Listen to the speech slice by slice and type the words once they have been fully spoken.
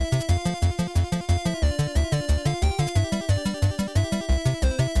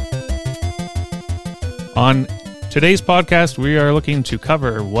On today's podcast, we are looking to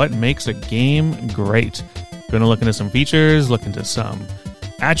cover what makes a game great. We're going to look into some features, look into some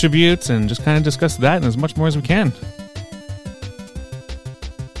attributes, and just kind of discuss that and as much more as we can.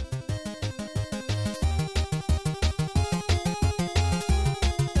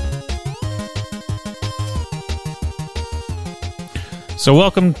 So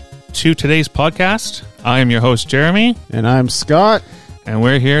welcome to today's podcast. I am your host, Jeremy. And I'm Scott. And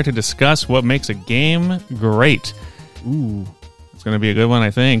we're here to discuss what makes a game great. Ooh. It's going to be a good one, I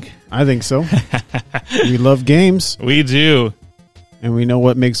think. I think so. We love games. We do. And we know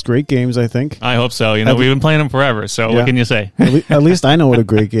what makes great games, I think. I hope so. You know, we've been playing them forever, so what can you say? At least I know what a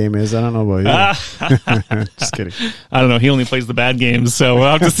great game is. I don't know about you. Just kidding. I don't know. He only plays the bad games, so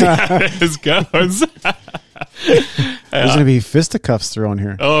we'll have to see how this goes. There's going to be fisticuffs thrown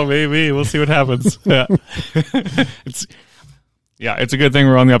here. Oh, maybe. We'll see what happens. Yeah. It's a good thing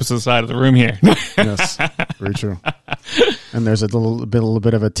we're on the opposite side of the room here. Yes, very true. And there's a little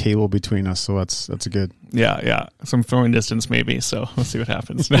bit of a table between us, so that's good. Yeah. Some throwing distance maybe, so we'll see what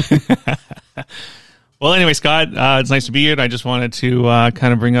happens. Well, anyway, Scott, it's nice to be here. I just wanted to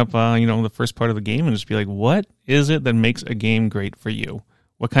kind of bring up, the first part of the game and just be like, what is it that makes a game great for you?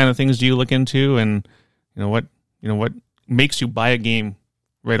 What kind of things do you look into, and what makes you buy a game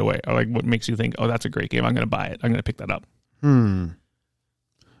right away? Or like what makes you think, oh, that's a great game, I'm going to buy it, I'm going to pick that up?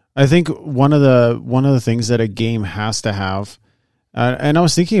 I think one of the things that a game has to have, and I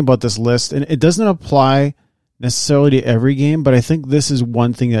was thinking about this list, and it doesn't apply necessarily to every game, but I think this is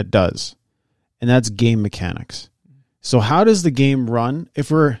one thing that does, and that's game mechanics. So how does the game run?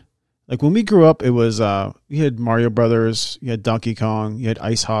 If we're like when we grew up, it was you had Mario Brothers, you had Donkey Kong, you had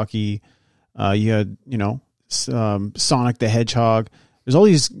ice hockey, you had Sonic the Hedgehog. There's all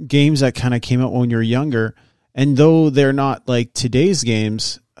these games that kind of came out when you're younger. And though they're not like today's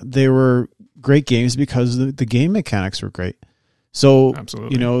games, they were great games because the game mechanics were great. So,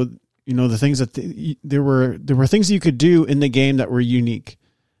 absolutely. The things that there were things that you could do in the game that were unique,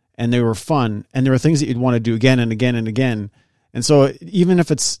 and they were fun, and there were things that you'd want to do again and again and again. And so, even if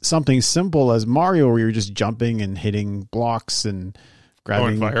it's something simple as Mario, where you're just jumping and hitting blocks and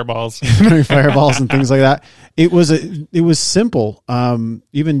grabbing fireballs, and things like that, it was simple.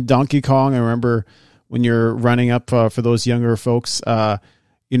 Even Donkey Kong, I remember. When you're running up for those younger folks, they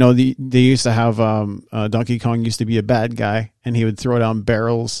used to have Donkey Kong used to be a bad guy, and he would throw down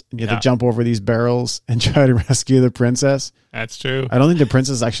barrels, and you had to jump over these barrels and try to rescue the princess. That's true. I don't think the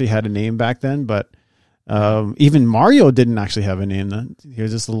princess actually had a name back then, but even Mario didn't actually have a name then.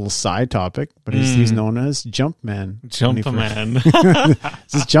 Here's this little side topic, but he's known as Jumpman. Jumpman.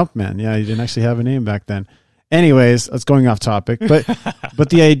 This is Jumpman. Yeah, he didn't actually have a name back then. Anyways, that's going off topic, but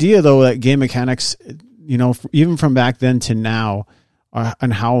the idea though that game mechanics, even from back then to now,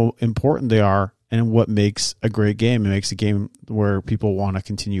 and how important they are, and what makes a great game. It makes a game where people want to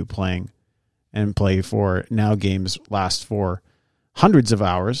continue playing and play for. Now games last for hundreds of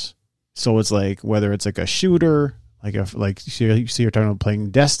hours, so it's like whether it's like a shooter, you're talking about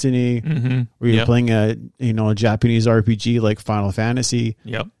playing Destiny, or you're playing a Japanese RPG like Final Fantasy.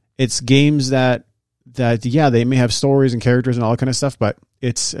 Yep, it's games that they may have stories and characters and all that kind of stuff, but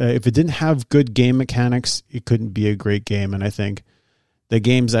it's if it didn't have good game mechanics, it couldn't be a great game. And I think the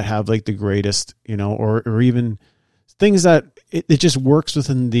games that have like the greatest, or even things that it just works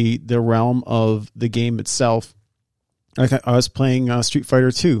within the realm of the game itself. Like I was playing Street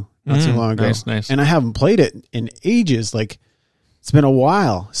Fighter 2 not too long ago, nice. And I haven't played it in ages. Like it's been a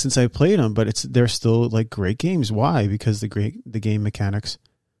while since I played them, but they're still like great games. Why? Because the game mechanics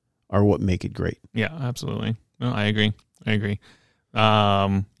are what make it great. Yeah, absolutely. No, I agree.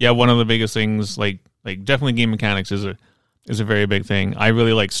 One of the biggest things, like definitely game mechanics is a very big thing. I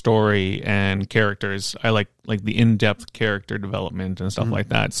really like story and characters. I like the in-depth character development and stuff like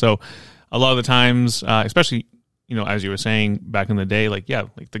that. So a lot of the times, especially, as you were saying back in the day,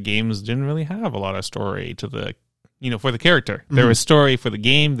 the games didn't really have a lot of story to the, for the character. There was story for the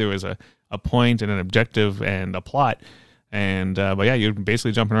game. There was a point and an objective and a plot. And you're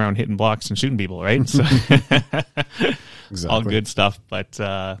basically jumping around, hitting blocks, and shooting people, right? So exactly. All good stuff. But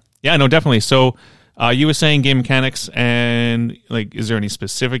definitely. So you were saying game mechanics, and is there any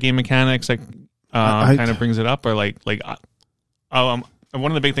specific game mechanics that kind of brings it up, or one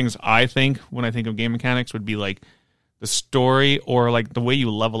of the big things I think when I think of game mechanics would be like the story or like the way you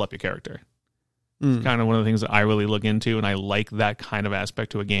level up your character. It's kind of one of the things that I really look into, and I like that kind of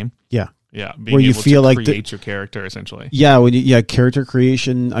aspect to a game. Yeah. Yeah, where you feel like create your character essentially. Yeah, character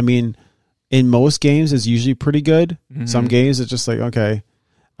creation. I mean, in most games, it's usually pretty good. Some games, it's just like okay.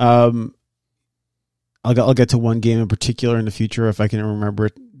 I'll get to one game in particular in the future if I can remember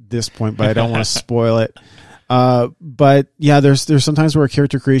it this point, but I don't want to spoil it. But yeah, there's sometimes where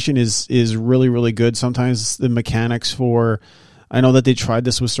character creation is really, really good. Sometimes the mechanics I know that they tried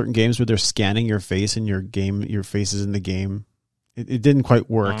this with certain games where they're scanning your face and your face is in the game. It didn't quite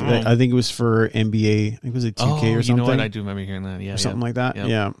work. Oh. I think it was for NBA. I think it was a 2K or something. You know what? I do remember hearing that. Yeah, or something like that. Yep.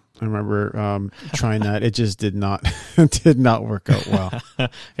 Yeah, I remember trying that. It just did not work out well.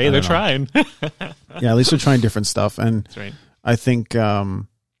 Hey, they're trying. Yeah, at least they're trying different stuff, and That's right. I think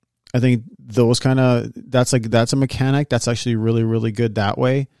those that's a mechanic that's actually really, really good that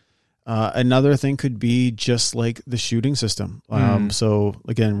way. Another thing could be just like the shooting system. So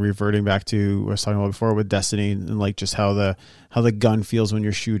again, reverting back to what I was talking about before with Destiny and like just how the gun feels when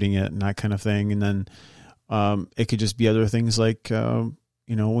you're shooting it and that kind of thing. And then it could just be other things like when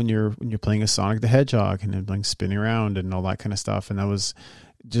you're playing a Sonic the Hedgehog and like spinning around and all that kind of stuff. And that was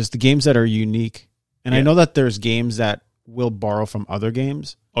just the games that are unique. And I know that there's games that will borrow from other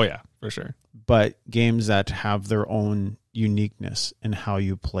games. Oh yeah, for sure. But games that have their own uniqueness in how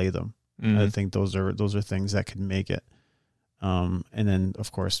you play them. I think those are things that could make it. And then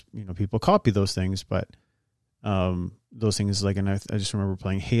of course, people copy those things, but those things like, and I just remember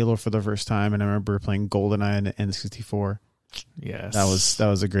playing Halo for the first time, and I remember playing GoldenEye and N64. Yes, that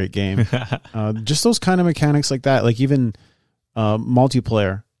was a great game. Just those kind of mechanics like that, like even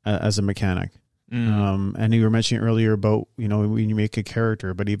multiplayer as a mechanic. And you were mentioning earlier about when you make a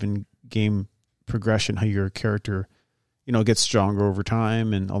character, but even game progression, how your character gets stronger over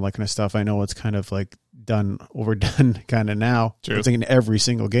time and all that kind of stuff. I know it's kind of like overdone kind of now. True. I think in every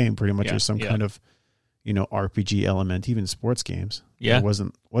single game pretty much there's some kind of RPG element, even sports games. Yeah, it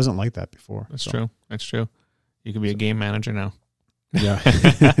wasn't like that before. That's true. You can be a game manager now. Yeah.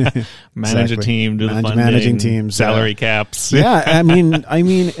 Manage a team, do the funding, managing teams, salary caps. Yeah, I mean,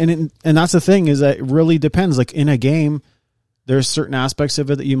 and that's the thing is that it really depends. Like in a game, there's certain aspects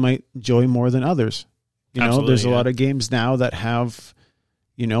of it that you might enjoy more than others. There's a lot of games now that have,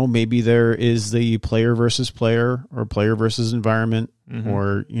 maybe there is the player versus player or player versus environment,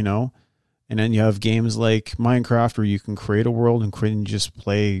 or and then you have games like Minecraft where you can create a world and just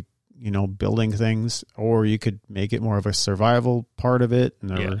play. Building things, or you could make it more of a survival part of it.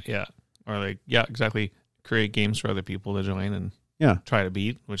 Or exactly. Create games for other people to join and try to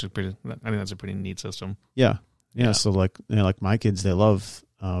beat, which is pretty. I think that's a pretty neat system. Yeah. So like my kids, they love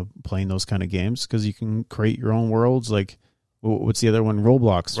playing those kind of games because you can create your own worlds. Like what's the other one?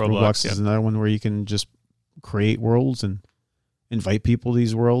 Roblox. Roblox is another one where you can just create worlds and invite people to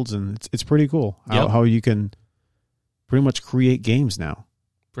these worlds, and it's pretty cool how you can pretty much create games now.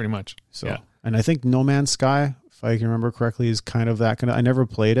 Pretty much. So, and I think No Man's Sky, if I can remember correctly, is kind of that kind of. I never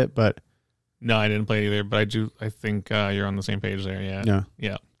played it, but no, I didn't play it either. But I do. I think you're on the same page there. Yeah.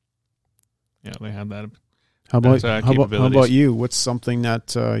 They had that. How about you? What's something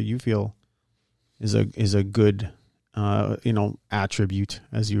that you feel is a good attribute,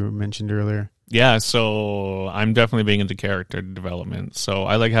 as you mentioned earlier? Yeah, so I'm definitely being into character development. So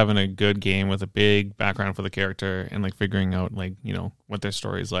I like having a good game with a big background for the character and like figuring out like, what their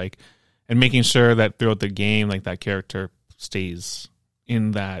story is like and making sure that throughout the game, like that character stays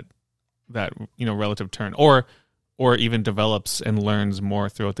in that relative turn or even develops and learns more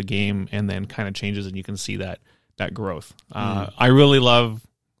throughout the game and then kind of changes and you can see that growth. I really love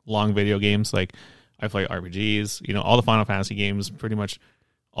long video games. Like I play RPGs, all the Final Fantasy games, pretty much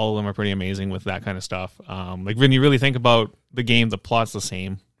all of them are pretty amazing with that kind of stuff. Like when you really think about the game, the plot's the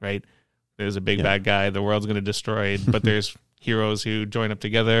same, right? There's a big bad guy, the world's going to destroy it, but there's heroes who join up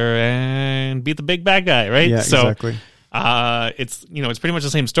together and beat the big bad guy, right? Yeah, exactly. It's it's pretty much the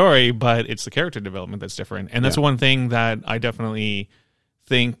same story, but it's the character development that's different, and that's one thing that I definitely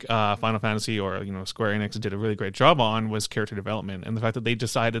think Final Fantasy or Square Enix did a really great job on was character development, and the fact that they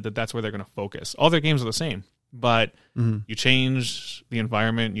decided that that's where they're going to focus. All their games are the same. But you change the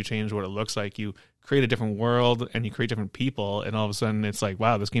environment, you change what it looks like, you create a different world, and you create different people, and all of a sudden it's like,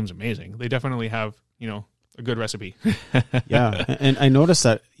 wow, this game's amazing. They definitely have, a good recipe. Yeah, and I noticed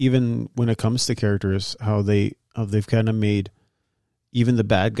that even when it comes to characters, how they've kind of made even the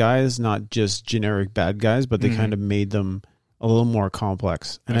bad guys not just generic bad guys, but they kind of made them a little more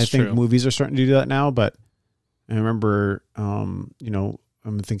complex. And That's I think true. movies are starting to do that now. But I remember, I'm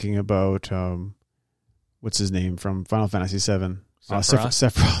thinking about. What's his name from Final Fantasy VII?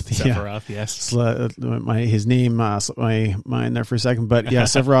 Sephiroth. Sephiroth, yes. His name, my mind there for a second, but yeah,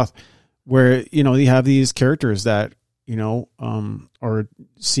 Sephiroth, where you have these characters that are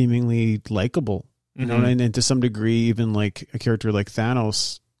seemingly likable, and to some degree, even like a character like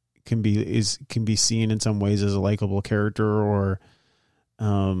Thanos can be seen in some ways as a likable character, or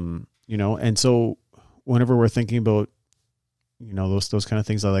and so whenever we're thinking about those kind of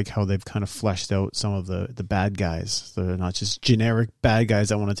things. I like how they've kind of fleshed out some of the bad guys. They're not just generic bad guys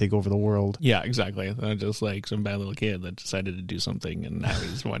that want to take over the world. Yeah, exactly. They're just like some bad little kid that decided to do something and now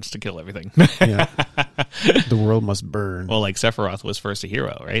he wants to kill everything. Yeah, the world must burn. Well, like Sephiroth was first a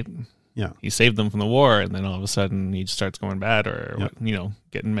hero, right? Yeah, he saved them from the war, and then all of a sudden he starts going bad, or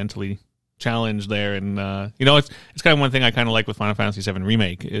getting mentally challenged there. And it's kind of one thing I kind of like with Final Fantasy VII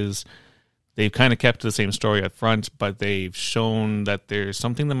Remake is they've kind of kept the same story up front, but they've shown that there's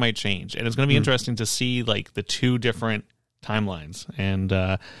something that might change, and it's going to be interesting to see like the two different timelines. And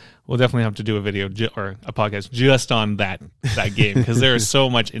we'll definitely have to do a video or a podcast just on that game, because there is so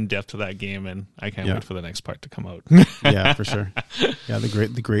much in depth to that game, and I can't wait for the next part to come out. Yeah, for sure. Yeah, the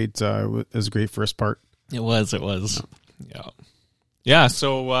great it was a great first part. It was. Yeah.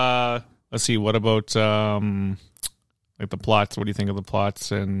 So let's see. What about like the plots? What do you think of the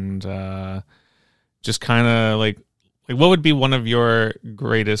plots? And just kind of like what would be one of your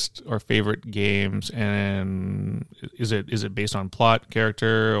greatest or favorite games? And is it based on plot,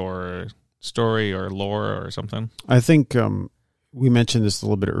 character, or story, or lore, or something? I think we mentioned this a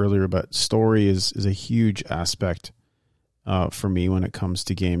little bit earlier, but story is a huge aspect for me when it comes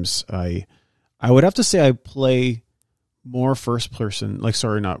to games. I would have to say I play more first person,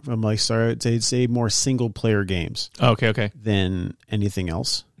 I'd say more single player games. Okay. Than anything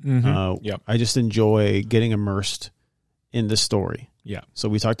else. Mm-hmm. I just enjoy getting immersed in the story. Yeah. So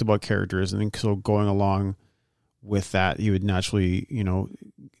we talked about characters, and then so going along with that, you would naturally,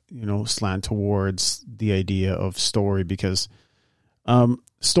 slant towards the idea of story, because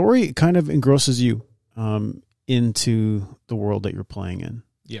story kind of engrosses you into the world that you're playing in.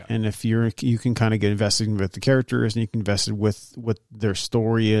 Yeah. And if you can kind of get invested with the characters, and you can invest with what their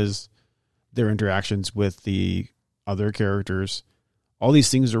story is, their interactions with the other characters. All these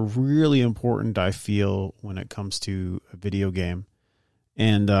things are really important, I feel, when it comes to a video game.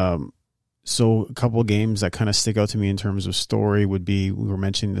 And so a couple of games that kind of stick out to me in terms of story would be, we were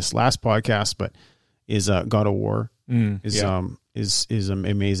mentioning this last podcast, but is God of War. Is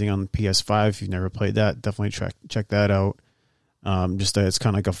amazing on PS5. If you've never played that, definitely check that out. It's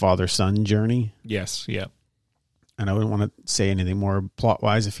kind of like a father-son journey. Yes, yeah. And I wouldn't want to say anything more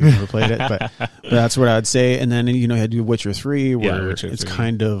plot-wise if you've never played it, but that's what I'd say. And then, you had to do Witcher 3, where it's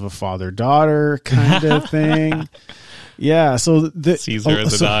kind of a father-daughter kind of thing. Yeah, so Caesar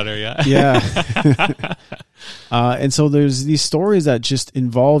is a daughter, yeah. Yeah. And so there's these stories that just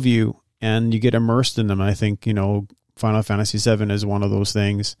involve you, and you get immersed in them. I think, Final Fantasy VII is one of those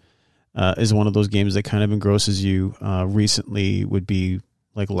things. Is one of those games that kind of engrosses you. Recently would be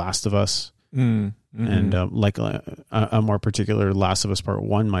like Last of Us, and like a more particular Last of Us Part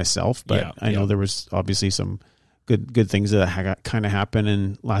 1 myself. But I know there was obviously some good things that kind of happen,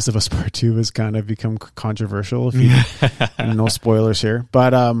 and Last of Us Part 2 has kind of become controversial. If you no spoilers here,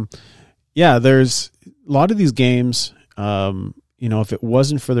 but there's a lot of these games. If it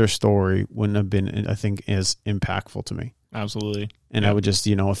wasn't for their story, wouldn't have been, I think, as impactful to me. Absolutely. And I would just,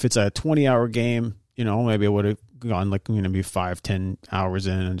 if it's a 20-hour game, maybe I would have gone maybe 5-10 hours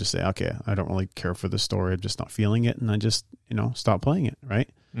in and just say, okay, I don't really care for the story. I'm just not feeling it. And I just, stop playing it. Right.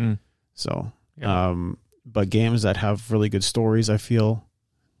 So, but games that have really good stories, I feel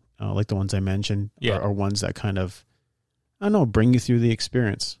like the ones I mentioned are ones that kind of, I don't know, bring you through the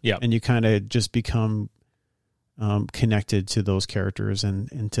experience. Yeah. And you kind of just become connected to those characters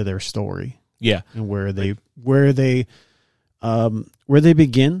and to their story. Yeah. And where they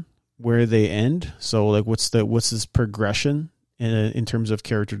begin, where they end. So like, what's this progression in terms of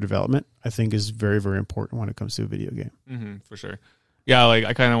character development, I think is very, very important when it comes to a video game. Mm-hmm, for sure. Yeah. Like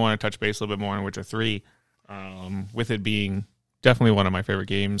I kind of want to touch base a little bit more on Witcher 3, with it being definitely one of my favorite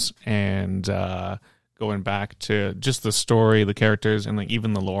games, and going back to just the story, the characters, and like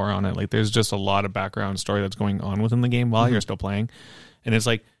even the lore on it. Like there's just a lot of background story that's going on within the game while you're still playing. And it's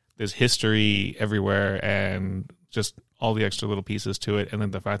like, there's history everywhere, and just all the extra little pieces to it. And then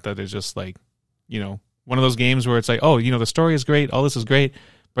the fact that there's just like, one of those games where it's like, oh, the story is great, all this is great,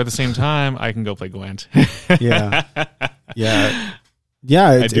 but at the same time, I can go play Gwent. Yeah.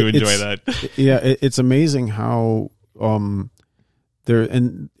 I do enjoy that. It's amazing how there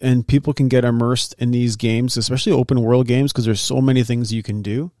and people can get immersed in these games, especially open world games, because there's so many things you can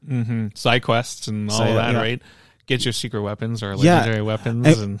do. Mm-hmm. Side quests and all that, right? Get your secret weapons or legendary weapons,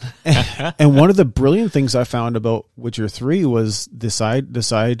 and one of the brilliant things I found about Witcher 3 was the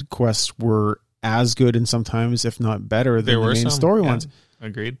side quests were as good, and sometimes if not better than the main story ones.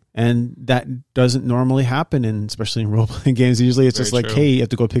 Agreed. And that doesn't normally happen, especially in role playing games. Usually it's just like, hey, you have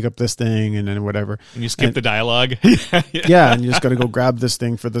to go pick up this thing and then whatever. And you skip the dialogue. And you just got to go grab this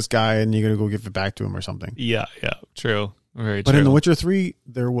thing for this guy, and you got to go give it back to him or something. Yeah, true. Very But true. in The Witcher 3,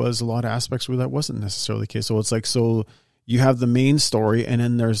 there was a lot of aspects where that wasn't necessarily the case. So it's like, so you have the main story, and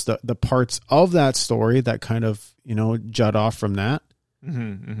then there's the parts of that story that kind of, jut off from that,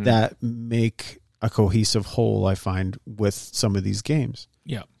 that make a cohesive whole, I find, with some of these games.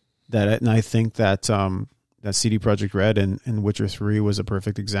 Yeah. And I think that that CD Projekt Red and Witcher 3 was a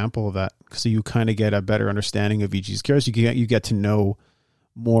perfect example of that. So you kind of get a better understanding of each of these characters. You get to know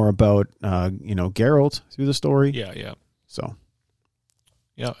more about, Geralt through the story. Yeah. So.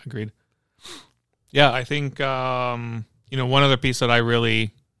 Yeah, agreed. Yeah, I think, one other piece that I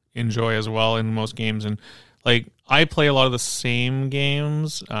really enjoy as well in most games, and like I play a lot of the same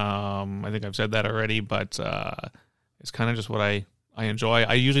games. I think I've said that already, but it's kind of just what I enjoy.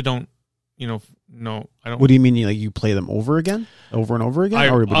 I usually don't, I don't. What do you mean? You play them over and over again?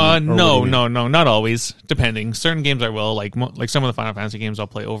 No, not always. Depending, certain games I will like some of the Final Fantasy games I'll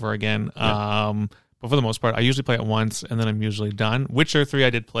play over again. Yeah. But for the most part, I usually play it once and then I'm usually done. Witcher 3,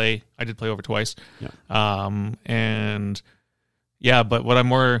 I did play over twice. Yeah. And yeah, but what I'm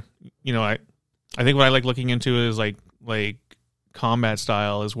more, I think what I like looking into is like combat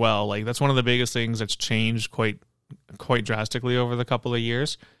style as well. Like that's one of the biggest things that's changed quite drastically over the couple of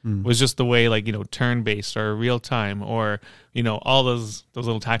years was just the way turn based or real time or all those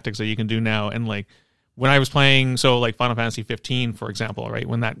little tactics that you can do now. And like when I was playing, so like Final Fantasy 15, for example, right,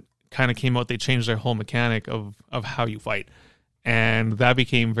 when that kind of came out, they changed their whole mechanic of how you fight, and that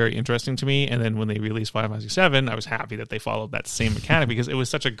became very interesting to me. And then when they released Final Fantasy 7, I was happy that they followed that same mechanic because it was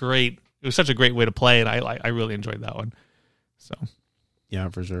such a great way to play, and I really enjoyed that one. So yeah,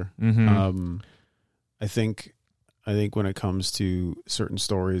 for sure. Mm-hmm. I think when it comes to certain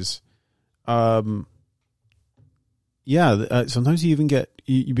stories, sometimes you even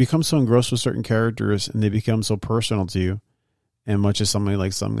you become so engrossed with certain characters and they become so personal to you. And much as something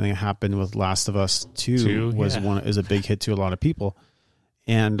that happened with Last of Us 2 is a big hit to a lot of people.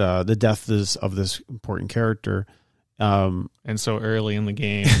 And the death of this important character. And so early in the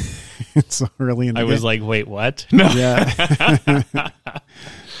game. I was like, wait, what? No. Yeah.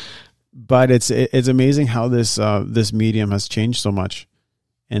 But it's amazing how this medium has changed so much,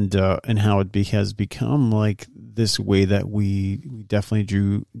 and how it has become like this way that we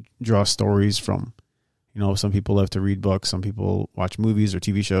definitely draw stories from. Some people love to read books, some people watch movies or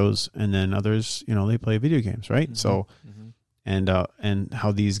TV shows, and then others, they play video games, right? Mm-hmm. So, and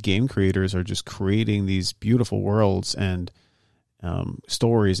how these game creators are just creating these beautiful worlds and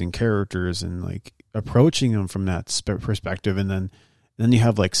stories and characters, and like approaching them from that perspective, and then you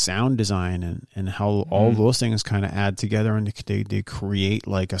have like sound design and how all those things kind of add together, and they create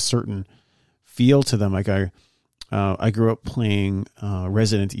like a certain feel to them. Like I grew up playing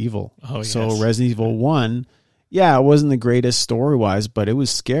Resident Evil. Oh, yes. So Resident Evil 1, it wasn't the greatest story-wise, but it was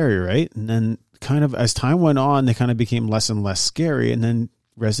scary, right? And then kind of as time went on, they kind of became less and less scary. And then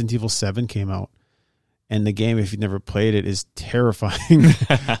Resident Evil 7 came out. And the game, if you've never played it, is terrifying.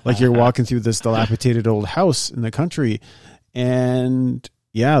 Like you're walking through this dilapidated old house in the country. And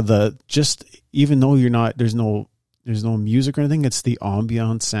even though there's no music or anything, it's the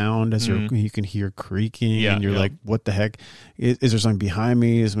ambient sound as you can hear creaking, and you're like, what the heck? Is there something behind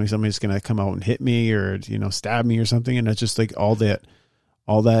me? Is somebody's going to come out and hit me or, stab me or something? And it's just like all that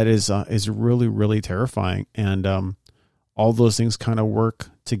is really, really terrifying. And all those things kind of work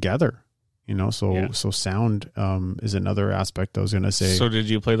together, so sound is another aspect I was going to say. So did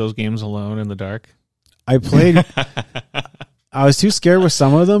you play those games alone in the dark? I played... I was too scared with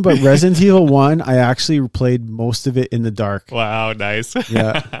some of them, but Resident Evil 1, I actually played most of it in the dark. Wow, nice.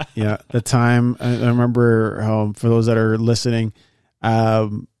 Yeah. The time, I remember, for those that are listening,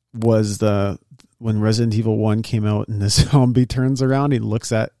 was when Resident Evil 1 came out and the zombie turns around, he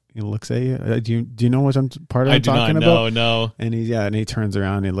looks at you. Do you know what I'm talking about? No. And he turns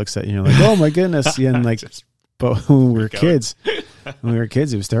around and he looks at you and you're like, oh my goodness. And like, but when we were kids, it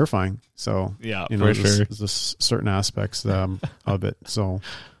was terrifying. So for sure, there's certain aspects of it. So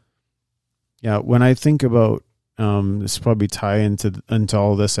when I think about this, probably tie into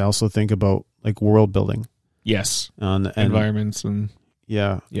all this. I also think about like world building. Yes, and environments and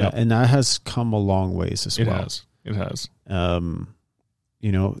and that has come a long ways as well. It has. Gone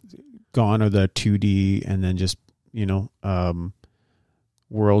are the 2D and then just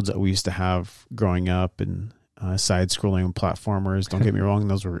worlds that we used to have growing up, and side-scrolling platformers. Don't get me wrong;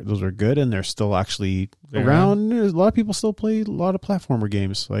 those were good, and they're still actually around. A lot of people still play a lot of platformer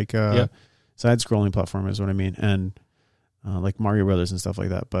games, like side-scrolling platformers. What I mean, and like Mario Brothers and stuff like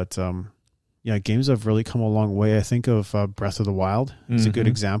that. But games have really come a long way. I think of Breath of the Wild is a good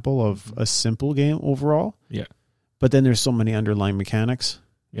example of a simple game overall. Yeah, but then there's so many underlying mechanics.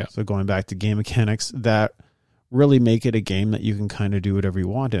 Yeah. So going back to game mechanics that really make it a game that you can kind of do whatever you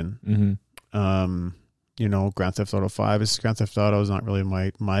want in. You know, Grand Theft Auto 5 is Grand Theft Auto is not really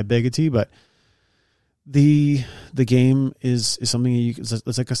my biggity, but the game is something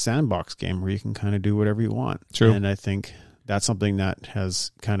it's like a sandbox game where you can kind of do whatever you want. True. And I think that's something that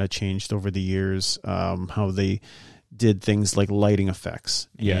has kind of changed over the years, how they did things like lighting effects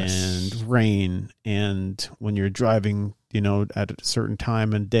and rain, and when you're driving, you know, at a certain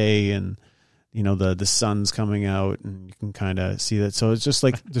time and day, and you know the sun's coming out, and you can kind of see that. So it's just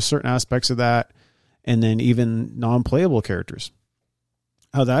like there's certain aspects of that, and then even non-playable characters,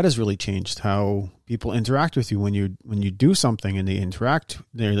 how that has really changed how people interact with you when you do something and they interact.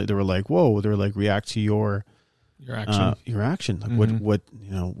 They were like, whoa, they're like react to your action. Like what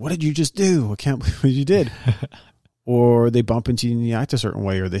you know, what did you just do? I can't believe what you did. Or they bump into you and you act a certain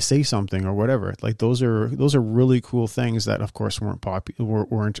way, or they say something or whatever. Like those are really cool things that of course weren't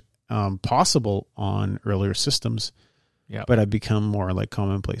possible on earlier systems. Yeah. But have become more like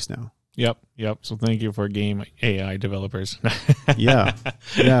commonplace now. Yep. So thank you for game AI developers. Yeah.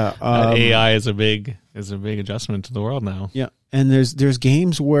 AI is a big adjustment to the world now. Yeah. And there's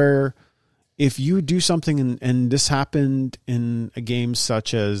games where if you do something, and this happened in a game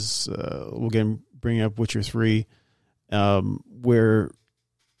such as bring up Witcher 3, where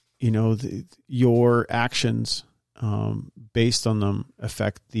you know your actions based on them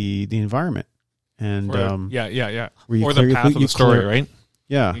affect the environment, and or the path of the story, right?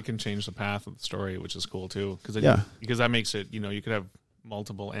 Yeah, you can change the path of the story, which is cool too, because that makes it, you know, you could have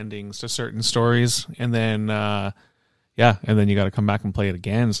multiple endings to certain stories, and then and then you got to come back and play it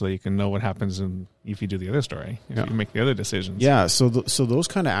again so that you can know what happens if you do the other story, if you make the other decisions. Yeah, so those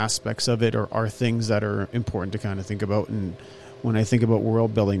kind of aspects of it are things that are important to kind of think about, and when I think about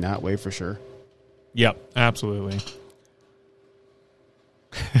world building that way, for sure. Yep, absolutely.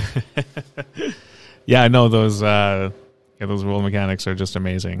 Yeah, I know those world mechanics are just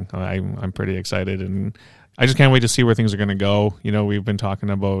amazing. I'm pretty excited, and I just can't wait to see where things are going to go. You know, we've been talking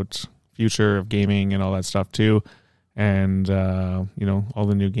about future of gaming and all that stuff too. And, you know, all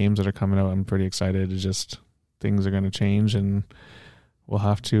the new games that are coming out, I'm pretty excited. It's just things are going to change, and we'll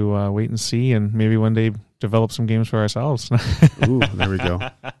have to wait and see, and maybe one day develop some games for ourselves. Ooh, there we go.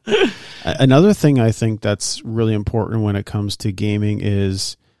 Another thing I think that's really important when it comes to gaming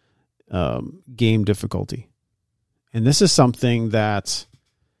is game difficulty. And this is something that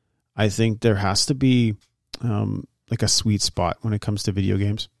I think there has to be like a sweet spot when it comes to video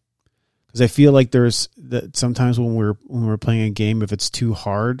games. Because I feel like there's that sometimes when we're playing a game, if it's too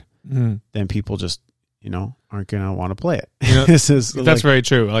hard, then people just, you know, aren't going to want to play it. You know, that's very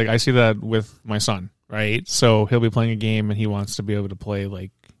true. Like I see that with my son, right? So he'll be playing a game and he wants to be able to play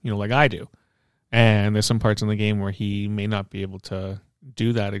like I do. And there's some parts in the game where he may not be able to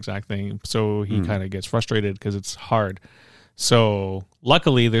do that exact thing. So he kind of gets frustrated because it's hard. So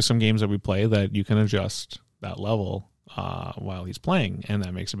luckily there's some games that we play that you can adjust that level while he's playing, and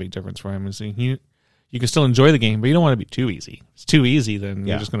that makes a big difference for him. And so you can still enjoy the game, but you don't want to be too easy. If it's too easy, then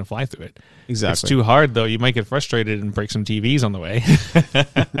you're just going to fly through it. Exactly. If it's too hard, though, you might get frustrated and break some TVs on the way.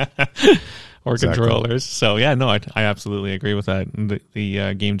 Or controllers. So yeah, no, I absolutely agree with that.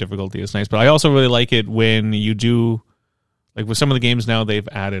 The game difficulty is nice, but I also really like it when you do, like with some of the games now, they've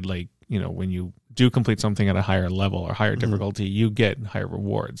added like, you know, when you do complete something at a higher level or higher difficulty, you get higher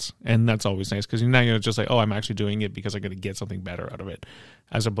rewards, and that's always nice because you're not going to just like, oh, I'm actually doing it because I'm going to get something better out of it,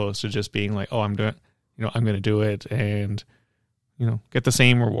 as opposed to just being like, oh, I'm going to do it and, you know, get the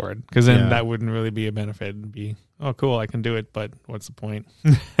same reward, because then that wouldn't really be a benefit. It'd be, oh, cool, I can do it, but what's the point?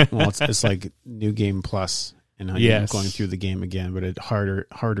 Well, it's like New Game Plus, and how you're going through the game again, but at harder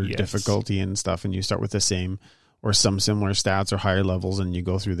difficulty and stuff, and you start with the same or some similar stats or higher levels, and you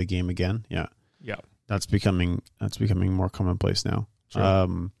go through the game again. Yeah. That's becoming more commonplace now.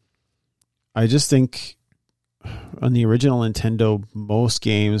 Sure. I just think on the original Nintendo, most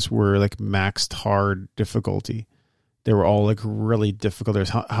games were like maxed hard difficulty. They were all like really difficult.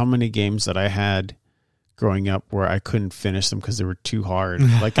 There's how many games that I had growing up where I couldn't finish them because they were too hard.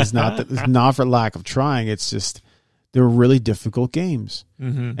 Like it's not for lack of trying. It's just they were really difficult games,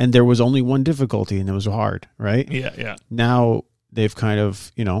 and there was only one difficulty, and it was hard. Right? Yeah. Now they've kind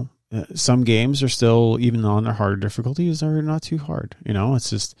of, you know, some games are still, even on their harder difficulties, are not too hard. You know, it's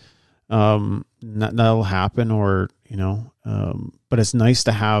just that'll happen, or you know, but it's nice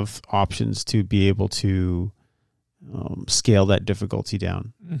to have options to be able to scale that difficulty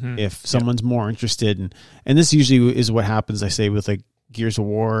down if someone's more interested in, and this usually is what happens, I say, with like Gears of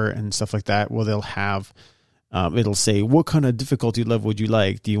War and stuff like that. Well, they'll have it'll say, what kind of difficulty level would you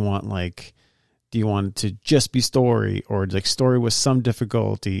like? Do you want it to just be story, or like story with some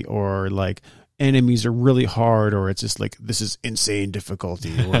difficulty, or like enemies are really hard, or it's just like this is insane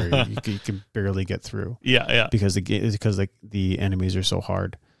difficulty, where you can barely get through. Yeah. Because the enemies are so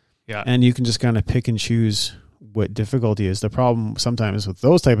hard. Yeah. And you can just kind of pick and choose what difficulty is. The problem sometimes with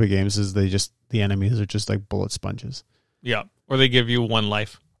those type of games is the enemies are just like bullet sponges. Yeah. Or they give you one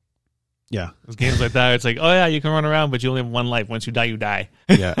life. Yeah. There's games like that. It's like, oh yeah, you can run around, but you only have one life. Once you die, you die.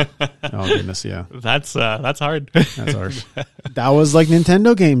 Yeah. Oh goodness, yeah. That's hard. That's hard. That was like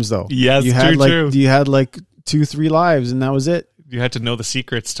Nintendo games though. Yes, you had true. You had like 2-3 lives and that was it. You had to know the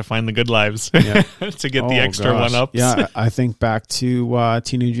secrets to find the good lives. Yeah. To get the extra gosh. 1-ups. Yeah, I think back to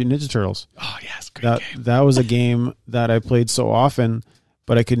Teenage Mutant Ninja Turtles. Oh yes, great game. That was a game that I played so often,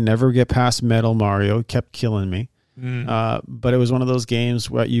 but I could never get past Metal Mario. It kept killing me. But it was one of those games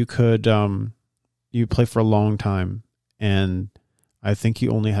where you could you play for a long time, and I think you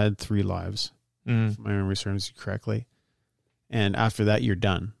only had 3 lives, if my memory serves you correctly. And after that, you're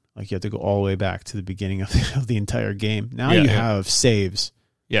done. Like you have to go all the way back to the beginning of the entire game. Now you have saves.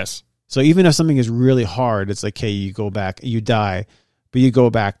 Yes. So even if something is really hard, it's like, hey, you go back, you die, but you go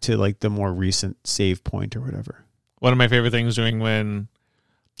back to like the more recent save point or whatever. One of my favorite things doing when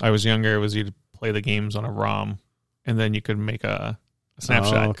I was younger was you'd play the games on a ROM, and then you could make a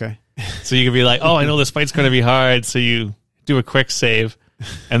snapshot. Oh, okay. So you could be like, oh, I know this fight's going to be hard, so you do a quick save,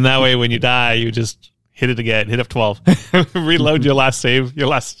 and that way when you die, you just hit it again, hit F12, reload your last save, your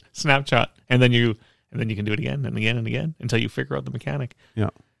last snapshot, and then you can do it again and again and again until you figure out the mechanic. Yeah.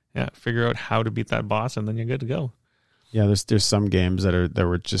 Figure out how to beat that boss, and then you're good to go. Yeah, there's some games that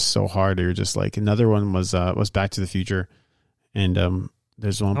were just so hard. You're just like, another one was Back to the Future, and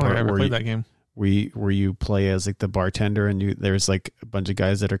there's one part where played that game. where you play as like the bartender, and there's like a bunch of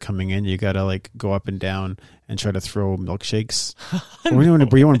guys that are coming in. You gotta like go up and down and try to throw milkshakes. Or you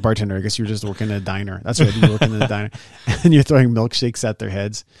weren't bartender. I guess you were just working in a diner. That's right. You were working in a diner, and you're throwing milkshakes at their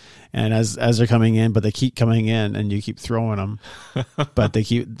heads. And as they're coming in, but they keep coming in, and you keep throwing them, but they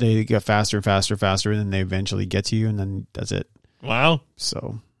get faster and faster and faster, and then they eventually get to you, and then that's it. Wow.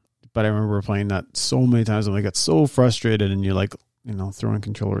 So, but I remember playing that so many times, and I got so frustrated, and you're like, throwing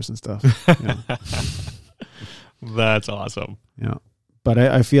controllers and stuff. Yeah. That's awesome. Yeah. But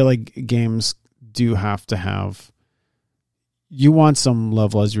I feel like games do have to have, you want some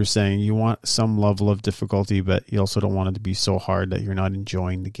level, as you're saying, you want some level of difficulty, but you also don't want it to be so hard that you're not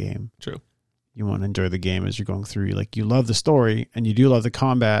enjoying the game. True. You want to enjoy the game as you're going through. Like, you love the story and you do love the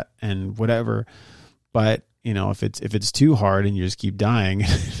combat and whatever, but if it's too hard and you just keep dying,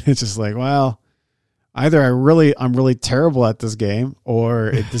 it's just like, well, either I'm really terrible at this game,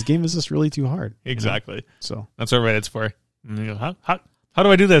 or this game is just really too hard. Exactly. So that's what Reddit's for. And you go, how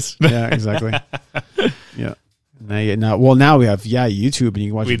do I do this? Yeah, exactly. Yeah. Now we have YouTube, and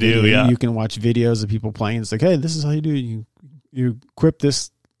you can watch. You can watch videos of people playing. It's like, hey, this is how you do it. You equip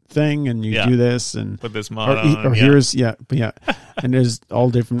this thing, and you do this, and put this mod on. Or here's and there's all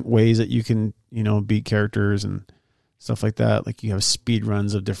different ways that you can beat characters and stuff like that. Like, you have speed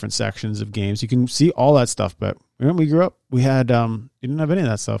runs of different sections of games. You can see all that stuff. But when we grew up, we had you didn't have any of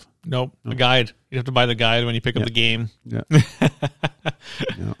that stuff. Nope. A guide. You have to buy the guide when you pick up the game. Yeah.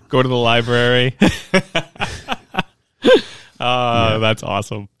 Go to the library. That's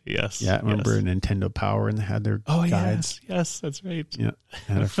awesome. Yes. Yeah, I remember Nintendo Power, and they had their guides. Yes, that's right. Yeah.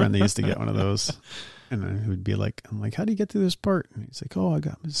 I had a friend that used to get one of those, and then he would be like, I'm like, how do you get through this part? And he's like, oh, I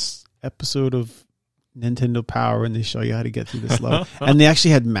got this episode of Nintendo Power, and they show you how to get through this level. And they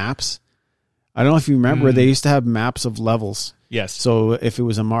actually had maps. I don't know if you remember, they used to have maps of levels. Yes. So if it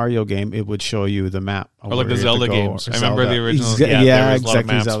was a Mario game, it would show you the map. Or like the Zelda games. I remember the original. There was a lot of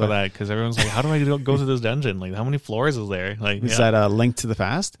maps for that, because everyone's like, how do I go to this dungeon? Like, how many floors is there? Like, is that a Link to the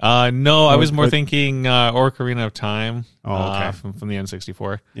Past? No, I was more thinking Ocarina of Time. Oh, okay. From the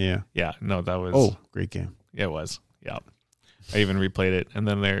N64. Yeah. Yeah, no, that was... Oh, great game. Yeah, it was. Yeah. I even replayed it. And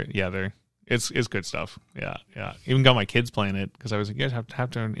then it's good stuff. Yeah, yeah. Even got my kids playing it, because I was like, you guys have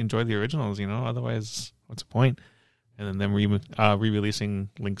to enjoy the originals, otherwise what's the point? And then them re-releasing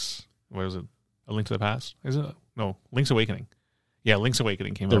Link's, what is it? A Link to the Past? Is it? No, Link's Awakening. Yeah, Link's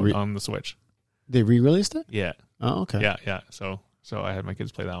Awakening came out on the Switch. They re-released it? Yeah. Oh, okay. Yeah, yeah. So I had my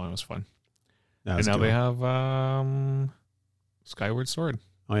kids play that one. It was fun. And now they have Skyward Sword.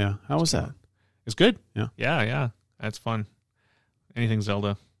 Oh, yeah. How was that? It's good. Yeah. Yeah, yeah. That's fun. Anything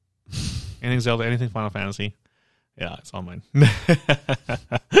Zelda. Anything Final Fantasy. Yeah, it's all mine.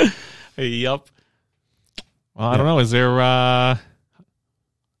 Yup. Well, I don't know. Is there... I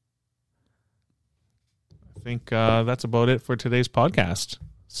think that's about it for today's podcast.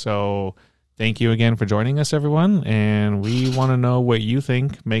 So thank you again for joining us, everyone. And we want to know what you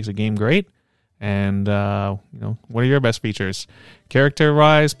think makes a game great. And what are your best features? Character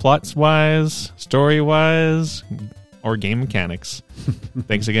wise, plots wise, story wise, or game mechanics?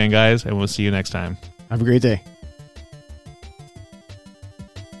 Thanks again, guys, and we'll see you next time. Have a great day.